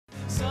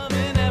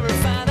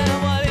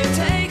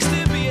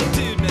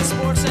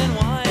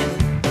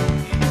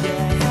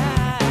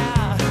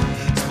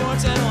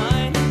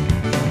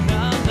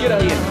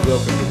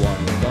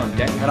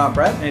And I'm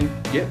Brad. And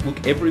yeah,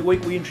 look, every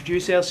week we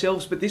introduce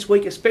ourselves, but this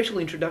week a special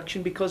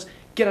introduction because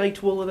g'day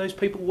to all of those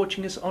people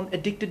watching us on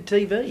Addicted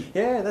TV.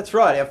 Yeah, that's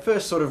right. Our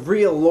first sort of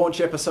real launch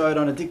episode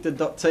on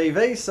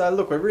Addicted.tv. So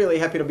look, we're really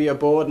happy to be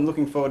aboard and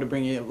looking forward to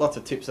bringing you lots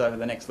of tips over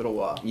the next little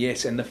while.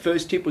 Yes, and the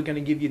first tip we're going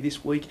to give you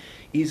this week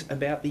is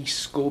about the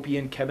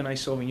Scorpion Cabernet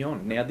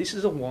Sauvignon. Now, this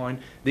is a wine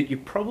that you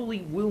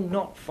probably will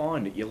not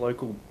find at your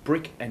local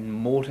brick and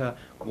mortar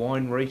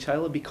wine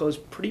retailer because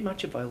pretty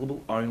much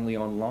available only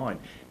online.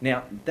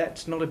 Now,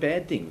 that's not a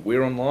bad thing.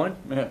 We're online.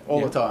 Yeah,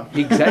 all the time.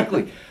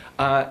 Exactly.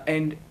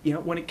 And, you know,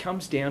 when it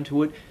comes down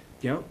to it,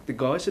 you know, the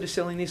guys that are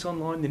selling this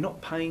online, they're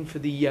not paying for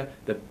the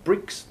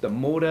bricks, the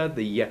mortar,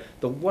 the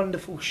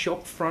wonderful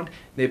shop front.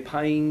 They're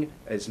paying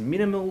as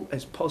minimal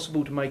as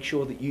possible to make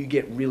sure that you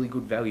get really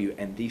good value,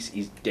 and this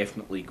is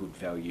definitely good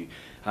value.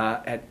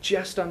 At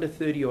just under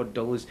 $30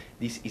 odd,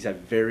 this is a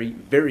very,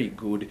 very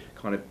good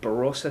kind of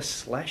Barossa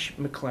 /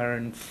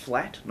 McLaren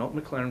flat, not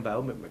McLaren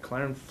Vale, but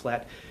McLaren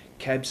flat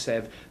Cab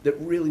Sav that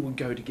really would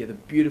go together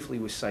beautifully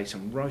with, say,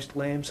 some roast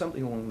lamb,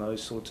 something along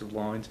those sorts of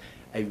lines.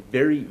 A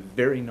very,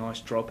 very nice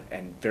drop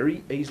and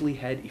very easily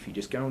had if you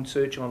just go and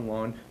search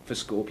online for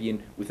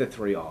Scorpion with the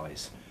 3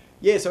 eyes.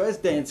 Yeah, so as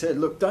Dan said,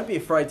 look, don't be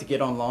afraid to get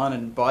online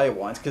and buy your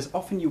wines because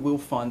often you will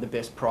find the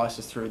best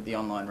prices through the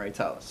online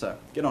retailers. So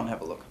get on and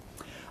have a look.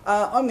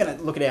 I'm going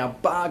to look at our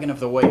bargain of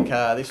the week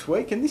this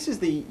week, and this is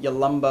the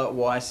Yalumba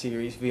Y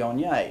Series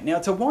Viognier. Now,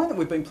 it's a wine that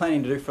we've been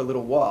planning to do for a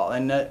little while,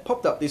 and it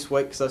popped up this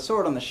week because I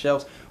saw it on the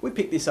shelves. We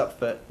picked this up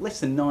for less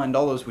than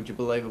 $9, would you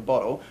believe, a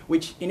bottle,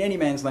 which in any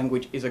man's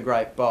language is a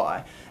great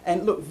buy.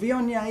 And look,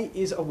 Viognier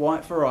is a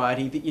white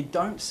variety that you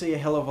don't see a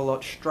hell of a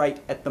lot straight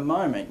at the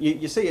moment.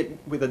 You see it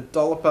with a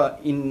dolloper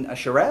in a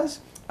Shiraz,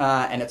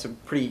 and it's a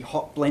pretty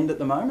hot blend at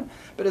the moment.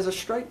 But as a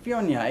straight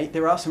Viognier,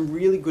 there are some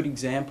really good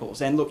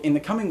examples. And look, in the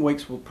coming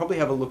weeks, we'll probably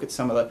have a look at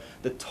some of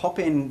the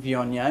top-end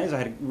Viogniers. I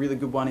had a really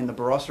good one in the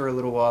Barossa a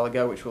little while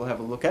ago, which we'll have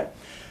a look at.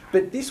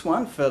 But this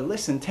one, for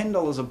less than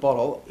 $10 a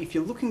bottle, if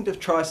you're looking to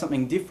try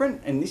something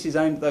different, and this is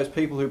aimed at those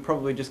people who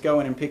probably just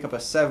go in and pick up a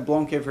Sauv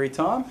Blanc every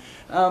time,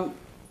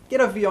 get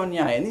a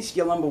Viognier. And this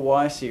Yalumba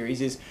Y series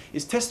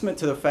is testament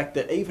to the fact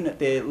that even at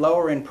their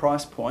lower end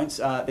price points,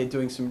 they're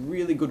doing some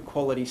really good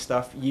quality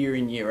stuff year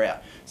in, year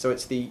out. So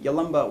it's the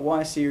Yalumba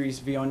Y series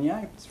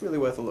Viognier. It's really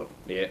worth a look.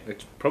 Yeah,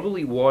 it's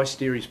probably Y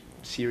series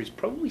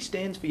probably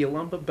stands for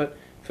Yalumba, but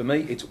for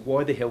me, it's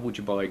why the hell would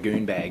you buy a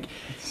goon bag?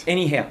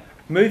 Anyhow,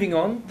 moving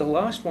on, the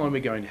last wine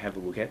we're going to have a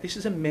look at, this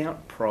is a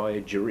Mount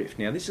Prior Giriffe.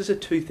 Now, this is a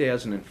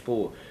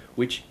 2004,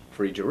 which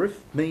for a Giriffe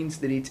means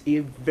that it's a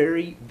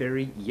very,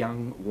 very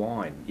young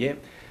wine. Yeah,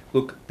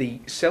 look, the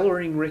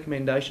cellaring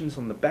recommendations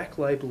on the back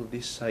label of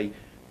this say,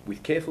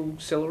 with careful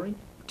cellaring,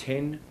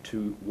 10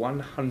 to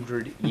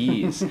 100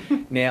 years.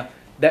 Now,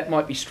 that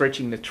might be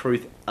stretching the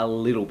truth a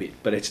little bit,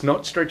 but it's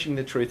not stretching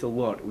the truth a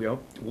lot.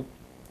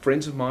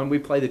 Friends of mine, we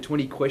play the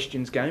 20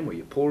 questions game where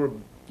you pour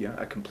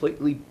a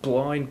completely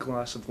blind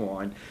glass of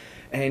wine,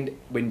 and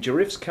when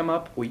Giriffes come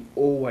up, we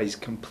always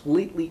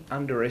completely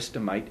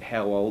underestimate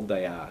how old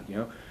they are. You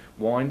know,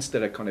 wines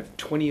that are kind of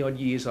 20 odd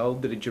years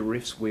old that are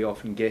Giriffes, we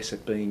often guess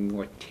at being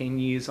like 10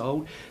 years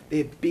old.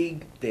 They're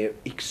big, they're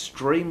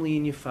extremely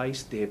in your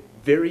face, they're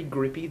very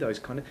grippy. Those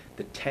kind of,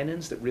 the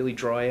tannins that really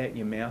dry out in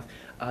your mouth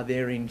are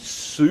there in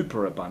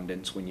super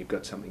abundance when you've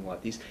got something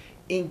like this.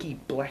 Inky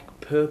black,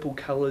 purple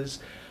colours.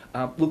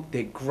 Look,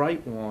 they're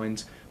great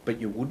wines, but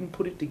you wouldn't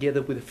put it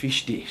together with a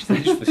fish dish,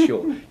 that's for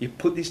sure. You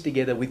put this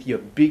together with your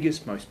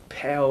biggest, most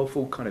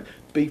powerful kind of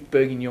beef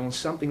bourguignon,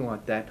 something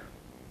like that.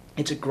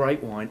 It's a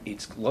great wine,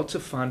 it's lots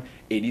of fun,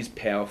 it is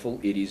powerful,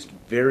 it is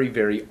very,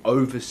 very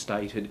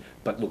overstated,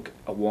 but look,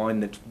 a wine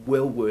that's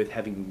well worth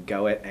having a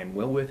go at and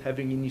well worth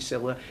having in your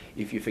cellar.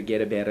 If you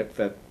forget about it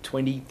for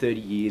 20, 30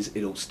 years,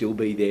 it'll still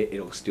be there,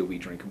 it'll still be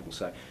drinkable.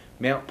 So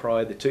Mount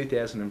Prior, the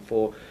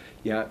 2004,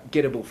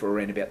 gettable for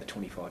around about the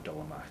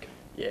 $25 mark.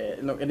 Yeah,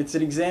 look, and it's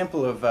an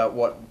example of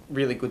what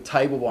really good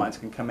table wines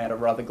can come out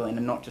of Rutherglen,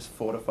 and not just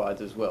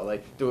fortifieds as well.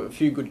 They do a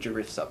few good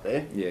Giriffes up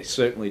there. Yeah,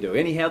 certainly do.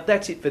 Anyhow,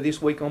 that's it for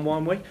this week on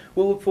Wine Week.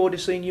 We'll look forward to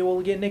seeing you all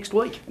again next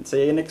week. And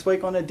see you next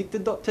week on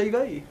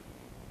Addicted.tv.